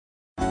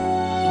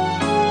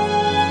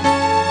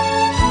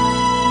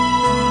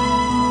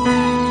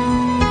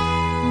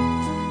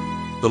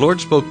Lord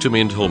spoke to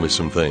me and told me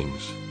some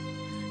things.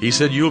 He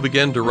said, you'll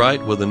begin to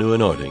write with a new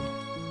anointing.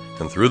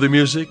 And through the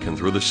music and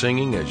through the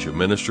singing as you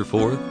minister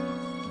forth,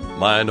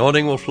 my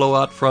anointing will flow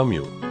out from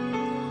you.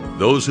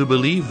 Those who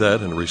believe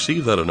that and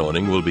receive that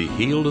anointing will be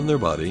healed in their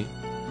body.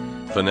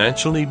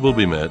 Financial need will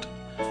be met.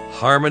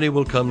 Harmony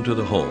will come to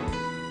the home.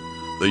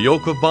 The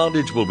yoke of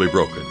bondage will be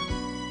broken,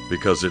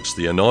 because it's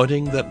the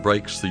anointing that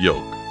breaks the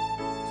yoke.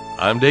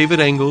 I'm David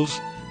Engels,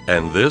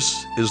 and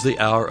this is the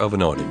Hour of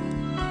Anointing.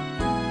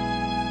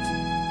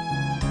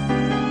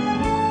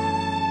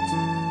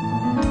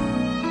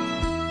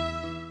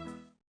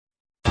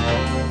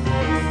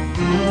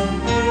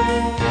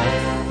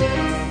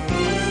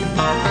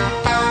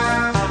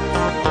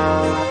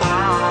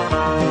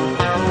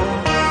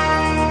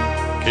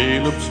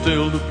 Caleb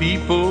stilled the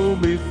people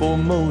before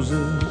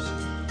Moses.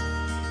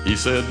 He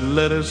said,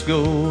 let us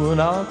go and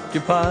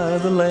occupy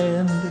the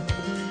land.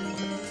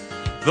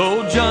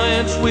 Though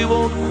giants we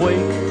won't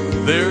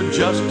quake, they're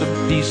just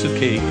a piece of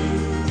cake.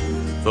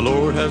 The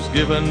Lord has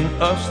given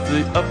us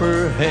the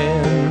upper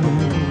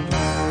hand.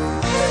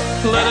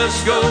 Let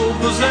us go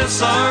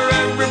possess our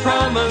every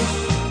promise.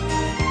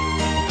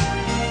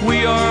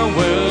 We are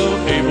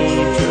well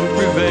able to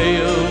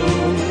prevail.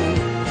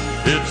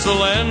 It's a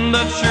land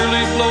that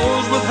surely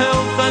flows with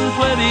health and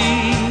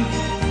plenty,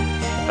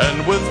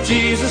 and with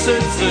Jesus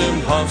it's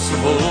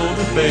impossible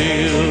to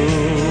fail.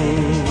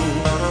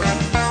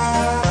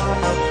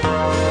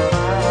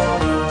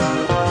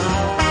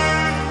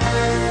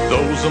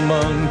 Those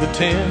among the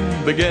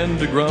 10 began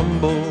to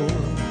grumble.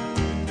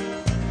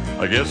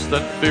 I guess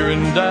that fear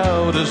and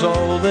doubt is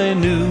all they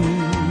knew.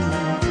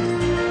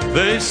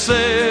 They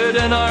said,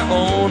 in our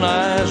own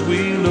eyes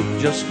we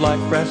look just like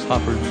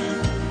grasshoppers.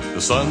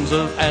 The sons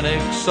of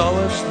Anak saw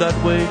us that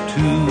way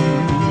too.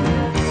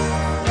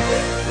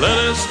 Let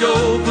us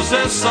go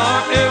possess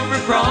our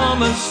every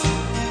promise.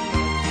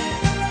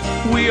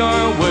 We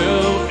are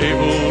well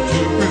able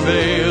to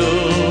prevail.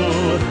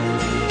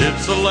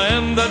 It's a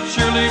land that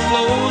surely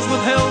flows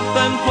with health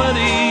and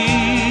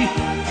plenty,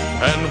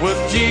 and with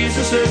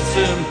Jesus it's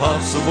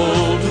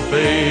impossible to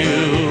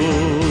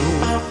fail.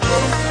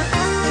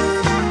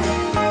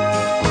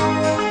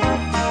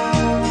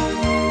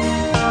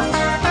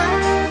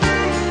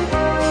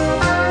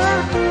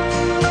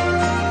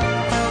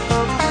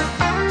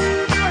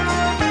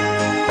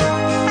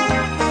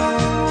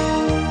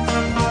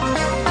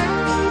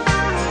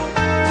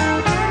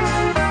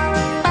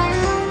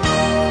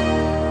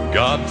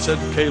 God said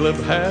Caleb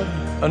had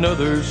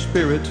another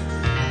spirit.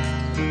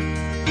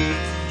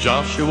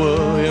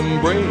 Joshua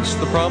embraced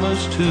the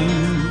promise too.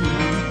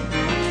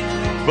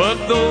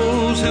 But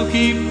those who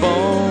keep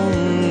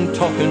on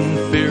talking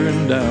fear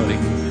and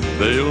doubting,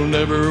 they'll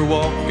never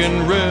walk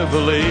in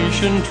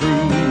revelation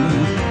truth.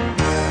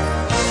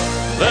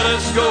 Let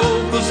us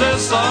go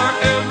possess our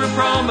every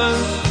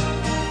promise.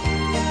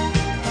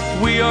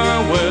 We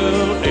are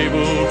well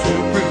able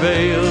to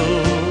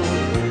prevail.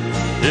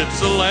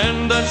 It's a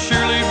land that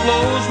surely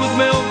flows with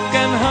milk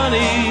and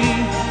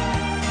honey,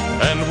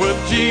 and with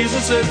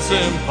Jesus it's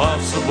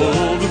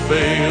impossible to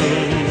fail.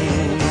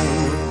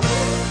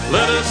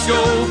 Let us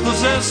go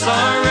possess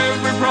our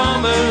every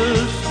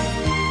promise.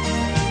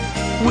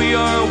 We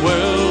are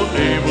well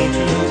able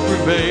to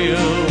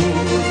prevail.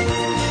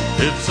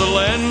 It's a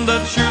land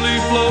that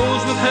surely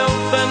flows with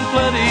health and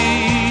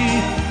plenty,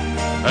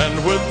 and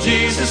with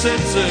Jesus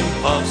it's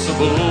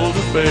impossible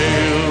to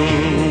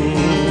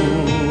fail.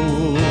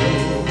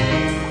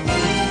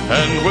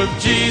 And with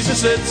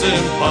Jesus it's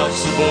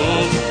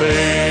impossible to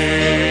fail.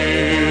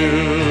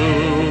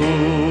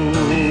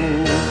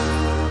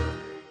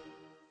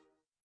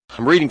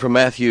 I'm reading from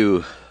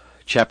Matthew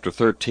chapter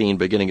 13,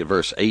 beginning at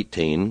verse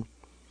 18.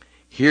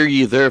 Hear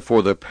ye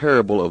therefore the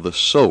parable of the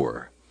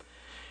sower.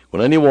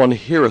 When anyone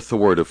heareth the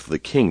word of the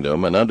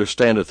kingdom, and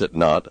understandeth it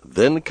not,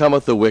 then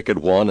cometh the wicked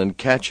one, and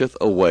catcheth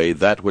away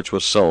that which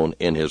was sown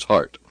in his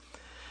heart.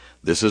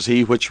 This is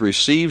he which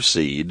received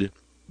seed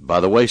by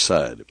the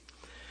wayside.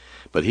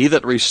 But he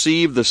that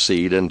received the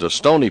seed into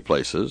stony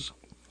places,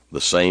 the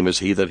same is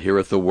he that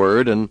heareth the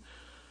word, and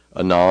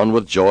anon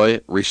with joy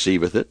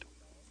receiveth it.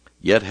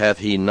 Yet hath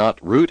he not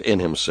root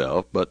in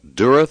himself, but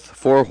dureth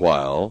for a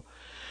while.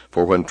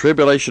 For when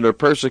tribulation or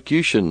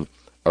persecution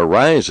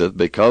ariseth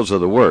because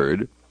of the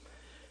word,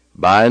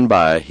 by and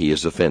by he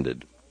is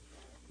offended.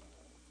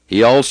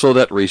 He also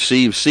that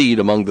received seed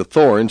among the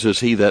thorns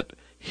is he that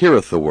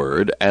heareth the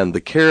word, and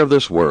the care of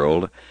this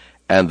world,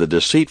 and the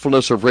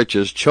deceitfulness of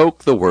riches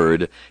choke the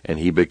word, and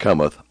he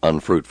becometh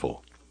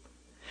unfruitful.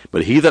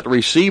 But he that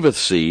receiveth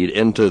seed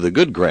into the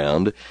good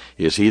ground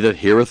is he that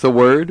heareth the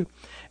word,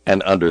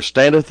 and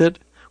understandeth it,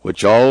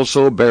 which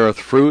also beareth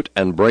fruit,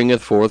 and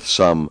bringeth forth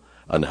some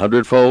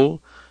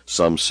 100-fold,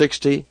 some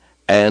 60,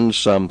 and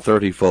some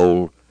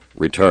 30-fold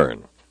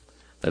return.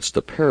 That's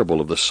the parable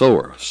of the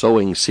sower,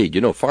 sowing seed.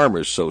 You know,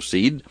 farmers sow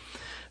seed,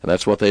 and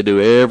that's what they do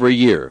every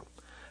year.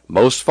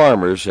 Most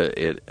farmers,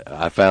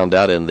 I found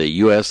out in the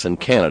U.S. and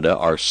Canada,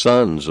 are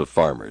sons of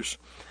farmers.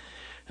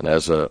 And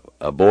as a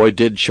boy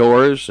did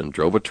chores and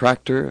drove a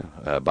tractor,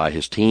 by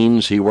his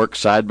teens he worked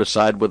side by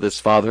side with his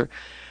father.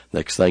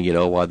 Next thing you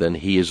know, why then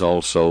he is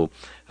also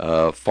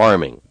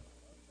farming.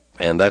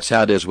 And that's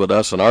how it is with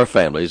us and our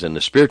families in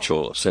the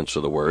spiritual sense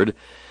of the word,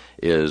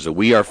 is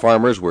we are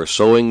farmers. We're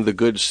sowing the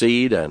good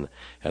seed, and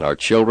our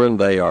children,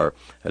 they are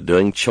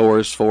doing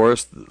chores for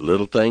us,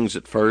 little things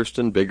at first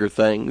and bigger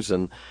things,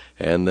 and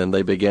then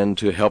they begin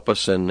to help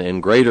us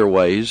in greater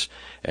ways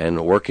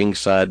and working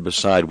side by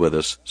side with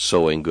us,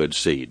 sowing good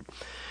seed.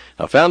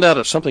 I found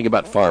out something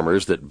about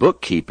farmers, that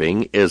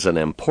bookkeeping is an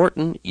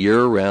important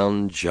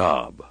year-round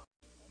job.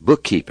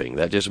 Bookkeeping,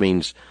 that just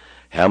means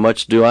how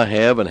much do I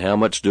have and how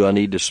much do I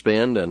need to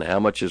spend and how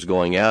much is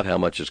going out, how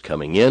much is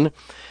coming in.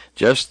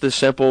 Just the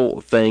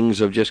simple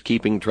things of just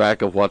keeping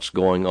track of what's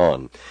going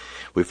on.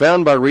 We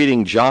found by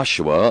reading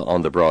Joshua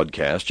on the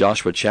broadcast,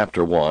 Joshua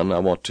chapter 1, I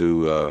want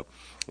to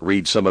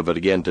read some of it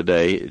again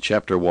today,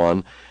 chapter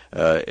 1,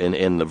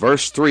 in the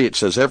verse 3 it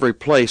says, "Every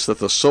place that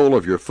the sole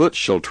of your foot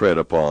shall tread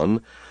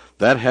upon,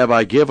 that have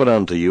I given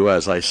unto you,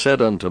 as I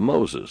said unto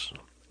Moses."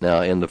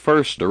 Now, in the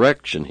first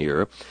direction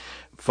here,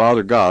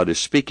 Father God is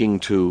speaking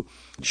to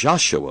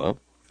Joshua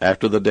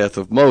after the death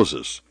of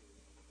Moses.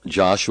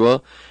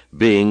 Joshua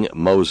being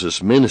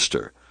Moses'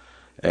 minister.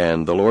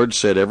 And the Lord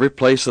said, "Every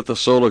place that the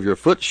sole of your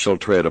foot shall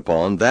tread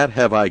upon, that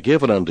have I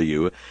given unto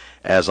you,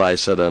 as I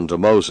said unto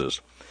Moses.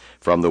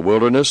 From the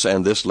wilderness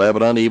and this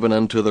Lebanon, even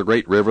unto the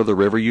great river, the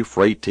river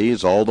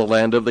Euphrates, all the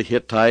land of the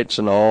Hittites,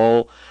 and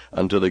all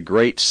unto the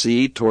great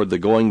sea, toward the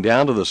going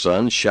down of the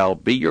sun, shall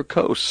be your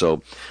coast."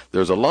 So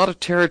there's a lot of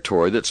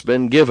territory that's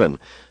been given,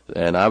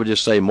 and I would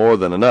just say more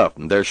than enough.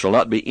 "And there shall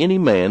not be any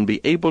man be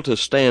able to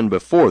stand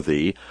before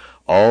thee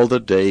all the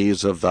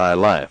days of thy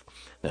life."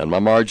 Now, in my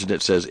margin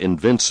it says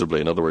invincibly.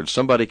 In other words,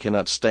 somebody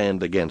cannot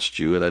stand against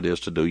you, that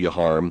is, to do you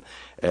harm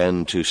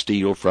and to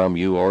steal from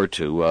you or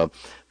to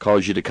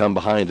cause you to come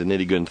behind in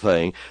any good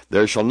thing.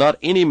 "There shall not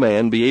any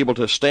man be able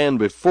to stand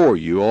before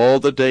you all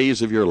the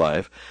days of your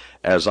life.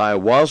 As I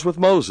was with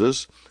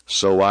Moses,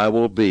 so I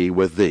will be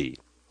with thee."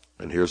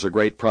 And here's a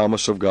great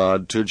promise of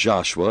God to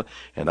Joshua,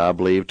 and I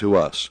believe to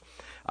us.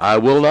 "I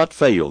will not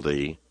fail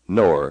thee,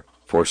 nor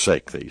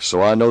forsake thee."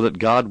 So I know that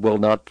God will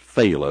not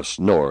fail us,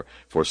 nor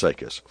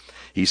forsake us.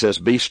 He says,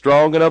 "Be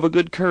strong and of a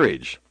good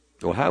courage."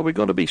 Well, how are we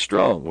going to be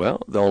strong?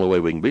 Well, the only way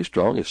we can be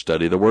strong is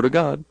study the Word of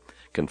God,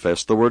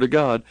 confess the Word of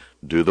God,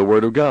 do the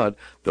Word of God.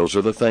 Those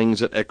are the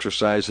things that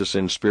exercise us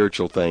in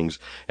spiritual things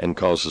and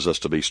causes us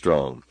to be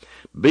strong.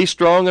 "Be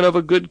strong and of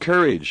a good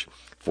courage,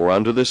 for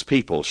unto this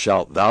people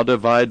shalt thou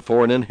divide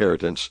for an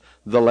inheritance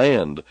the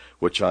land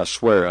which I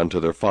swear unto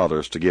their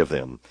fathers to give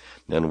them."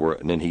 And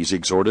then he's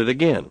exhorted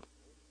again.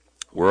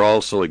 We're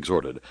also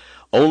exhorted,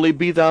 "Only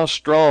be thou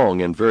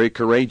strong and very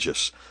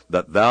courageous,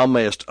 that thou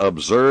mayest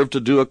observe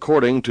to do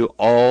according to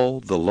all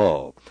the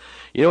law."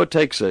 You know, it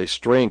takes a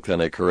strength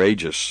and a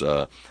courageous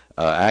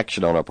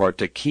action on our part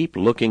to keep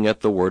looking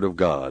at the Word of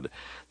God.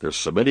 There's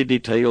so many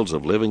details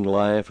of living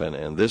life,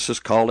 and this is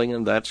calling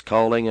and that's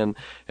calling,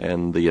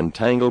 and the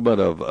entanglement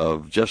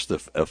of just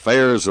the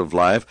affairs of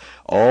life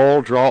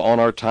all draw on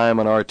our time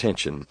and our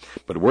attention.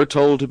 But we're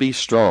told to be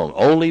strong.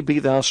 "Only be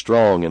thou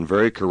strong and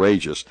very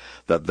courageous,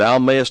 that thou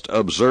mayest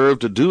observe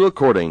to do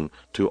according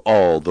to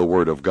all the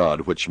word of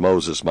God, which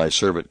Moses my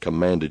servant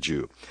commanded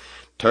you.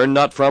 Turn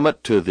not from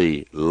it to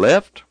the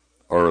left,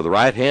 or the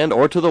right hand,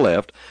 or to the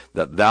left,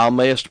 that thou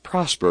mayest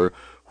prosper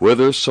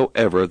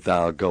whithersoever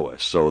thou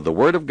goest." So the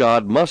Word of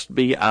God must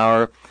be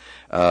our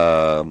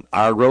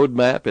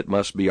roadmap. It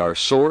must be our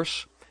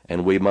source,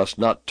 and we must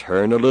not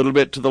turn a little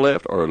bit to the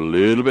left or a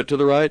little bit to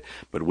the right,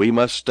 but we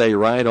must stay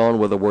right on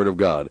with the Word of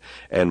God.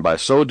 And by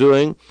so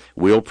doing,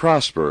 we'll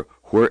prosper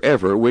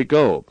wherever we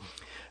go.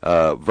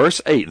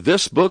 Verse 8,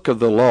 "This book of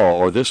the law,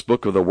 or this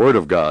book of the Word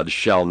of God,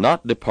 shall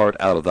not depart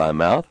out of thy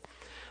mouth."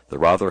 The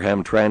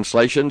Rotherham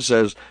translation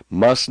says,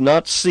 "must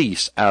not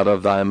cease out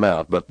of thy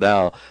mouth, but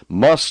thou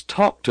must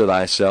talk to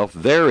thyself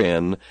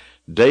therein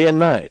day and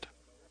night."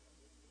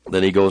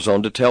 Then he goes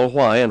on to tell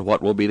why and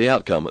what will be the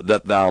outcome,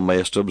 "that thou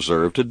mayest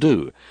observe to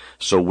do."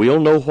 So we'll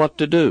know what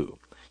to do.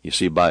 You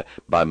see, by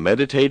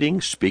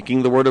meditating,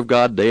 speaking the Word of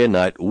God day and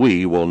night,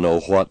 we will know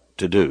what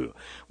to do.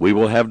 We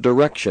will have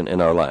direction in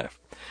our life.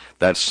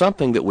 That's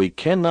something that we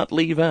cannot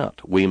leave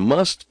out. We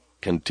must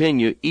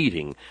continue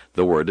eating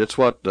the Word. That's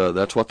what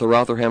the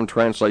Rotherham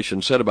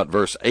translation said about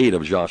verse 8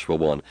 of Joshua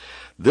 1.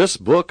 "This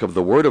book of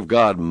the Word of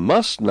God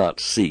must not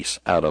cease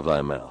out of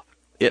thy mouth."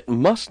 It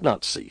must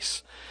not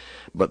cease.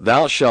 "But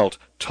thou shalt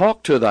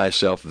talk to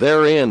thyself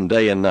therein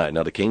day and night."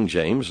 Now the King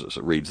James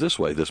reads this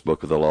way, "This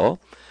book of the law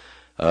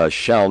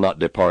shall not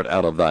depart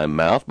out of thy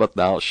mouth, but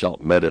thou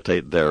shalt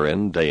meditate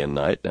therein day and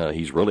night." Now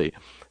he's really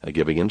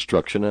giving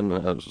instruction,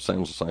 and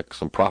sounds like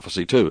some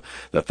prophecy too,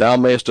 "that thou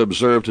mayest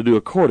observe to do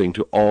according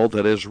to all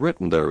that is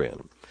written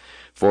therein."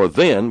 For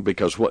then,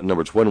 because in other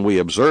words, when we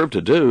observe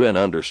to do and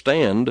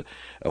understand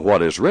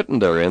what is written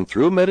therein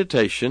through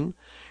meditation,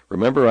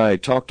 remember I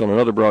talked on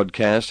another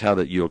broadcast how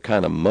that you'll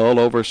kind of mull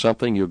over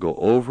something, you'll go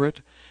over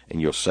it,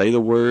 and you'll say the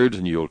words,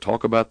 and you'll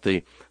talk about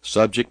the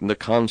subject and the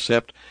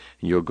concept,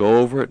 and you'll go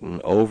over it and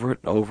over it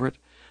and over it.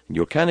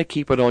 You'll kind of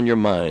keep it on your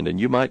mind, and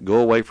you might go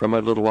away from it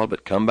a little while,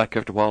 but come back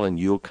after a while, and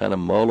you'll kind of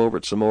mull over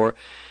it some more,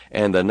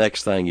 and the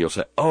next thing you'll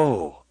say,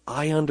 oh,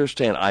 I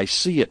understand. I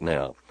see it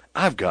now.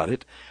 I've got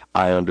it.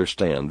 I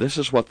understand. This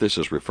is what this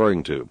is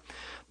referring to.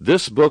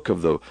 This book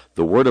of the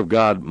Word of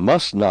God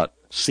must not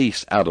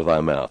cease out of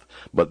thy mouth,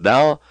 but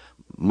thou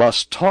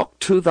must talk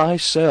to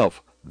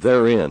thyself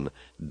therein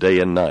day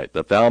and night,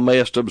 that thou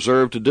mayest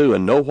observe to do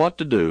and know what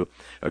to do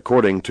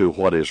according to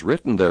what is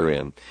written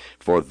therein.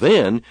 For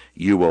then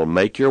you will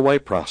make your way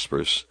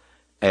prosperous,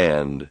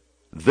 and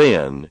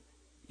then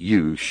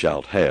you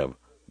shalt have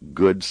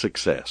good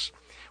success.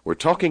 We're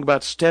talking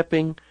about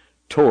stepping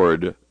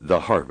toward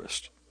the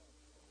harvest.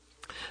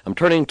 I'm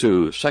turning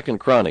to 2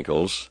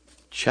 Chronicles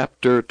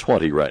chapter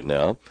 20 right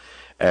now,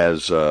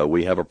 as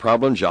we have a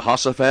problem.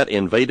 Jehoshaphat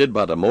invaded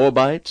by the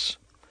Moabites.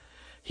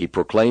 He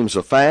proclaims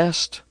a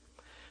fast.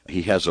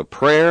 He has a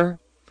prayer.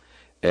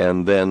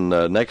 And then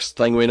next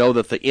thing we know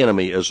that the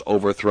enemy is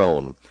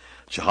overthrown.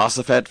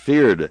 Jehoshaphat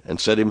feared and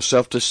set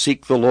himself to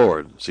seek the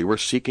Lord. See, we're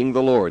seeking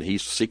the Lord.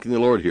 He's seeking the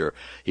Lord here.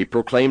 He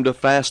proclaimed a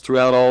fast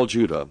throughout all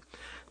Judah.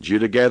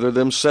 Judah gathered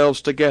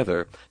themselves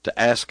together to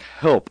ask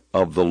help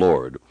of the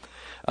Lord.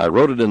 I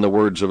wrote it in the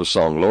words of a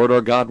song, Lord our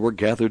God, we're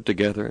gathered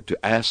together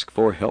to ask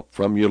for help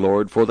from you,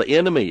 Lord, for the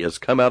enemy has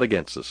come out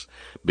against us.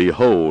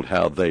 Behold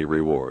how they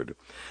reward.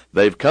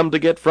 They've come to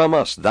get from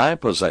us thy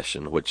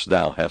possession, which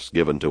thou hast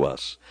given to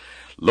us.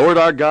 Lord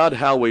our God,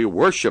 how we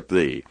worship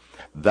thee.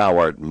 Thou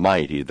art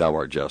mighty, thou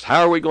art just.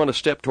 How are we going to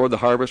step toward the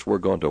harvest? We're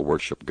going to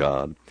worship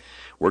God.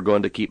 We're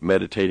going to keep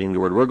meditating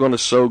the Word. We're going to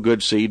sow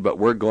good seed, but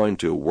we're going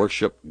to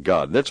worship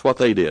God. That's what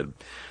they did.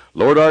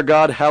 Lord our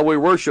God, how we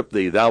worship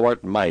thee. Thou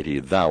art mighty,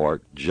 thou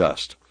art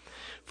just.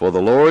 For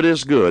the Lord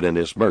is good, and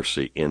his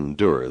mercy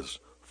endureth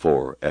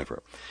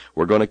forever.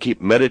 We're going to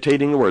keep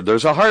meditating the Word.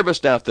 There's a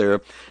harvest out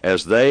there.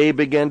 As they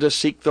began to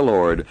seek the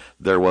Lord,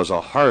 there was a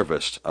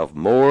harvest of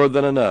more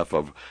than enough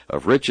of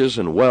riches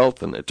and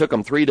wealth, and it took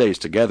them 3 days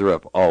to gather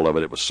up all of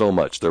it. It was so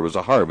much. There was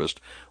a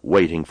harvest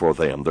waiting for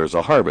them. There's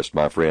a harvest,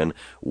 my friend,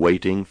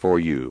 waiting for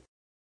you.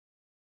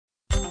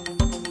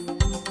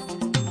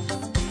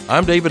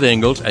 I'm David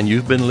Ingalls, and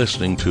you've been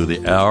listening to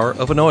The Hour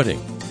of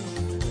Anointing.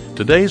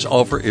 Today's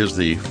offer is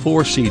the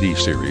 4-CD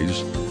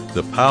series,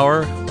 The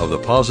Power of the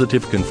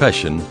Positive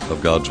Confession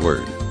of God's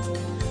Word.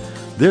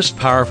 This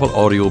powerful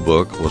audio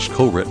book was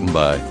co-written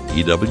by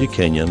E.W.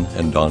 Kenyon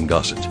and Don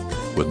Gossett,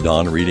 with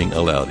Don reading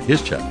aloud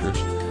his chapters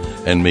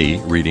and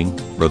me reading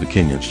Brother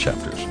Kenyon's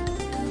chapters.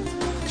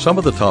 Some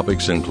of the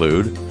topics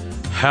include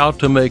how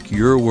to make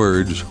your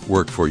words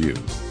work for you,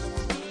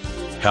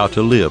 how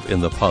to live in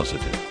the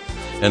positive,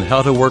 and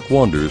how to work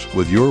wonders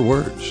with your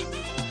words.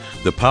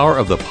 The power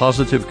of the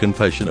positive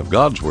confession of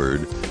God's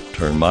Word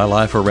turned my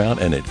life around,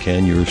 and it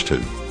can yours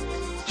too.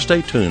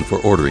 Stay tuned for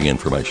ordering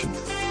information.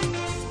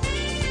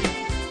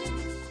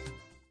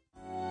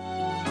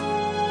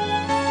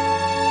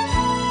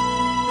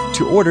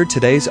 To order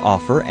today's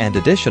offer and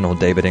additional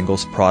David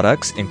Ingalls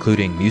products,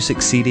 including music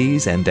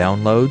CDs and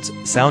downloads,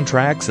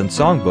 soundtracks, and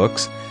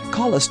songbooks,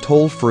 call us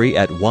toll-free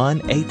at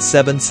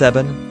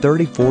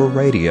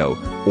 1-877-34-RADIO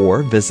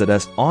or visit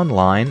us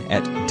online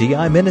at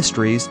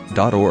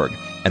diministries.org.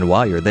 And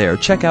while you're there,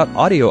 check out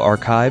audio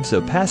archives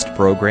of past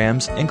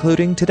programs,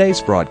 including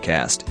today's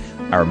broadcast.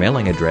 Our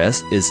mailing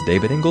address is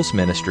David Ingalls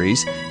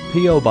Ministries,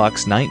 P.O.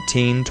 Box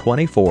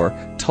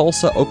 1924,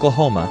 Tulsa,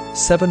 Oklahoma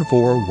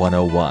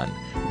 74101.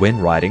 When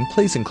writing,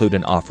 please include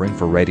an offering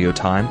for radio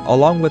time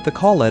along with the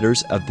call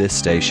letters of this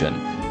station.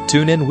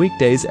 Tune in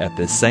weekdays at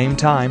this same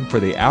time for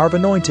the Hour of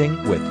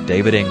Anointing with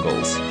David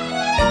Ingalls.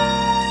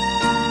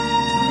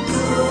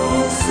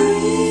 Go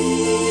free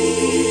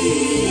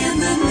in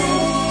the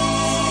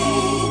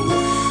name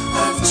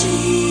of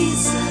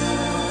Jesus.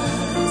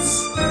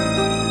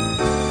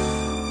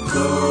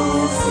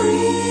 Go free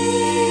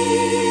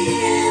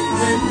in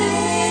the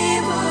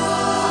name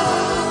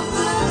of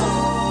the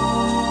Lord.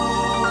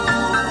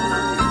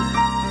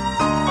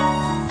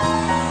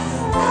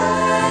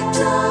 Act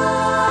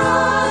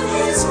on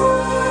His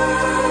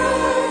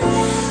word.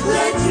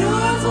 Let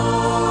your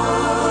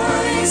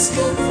voice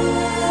go.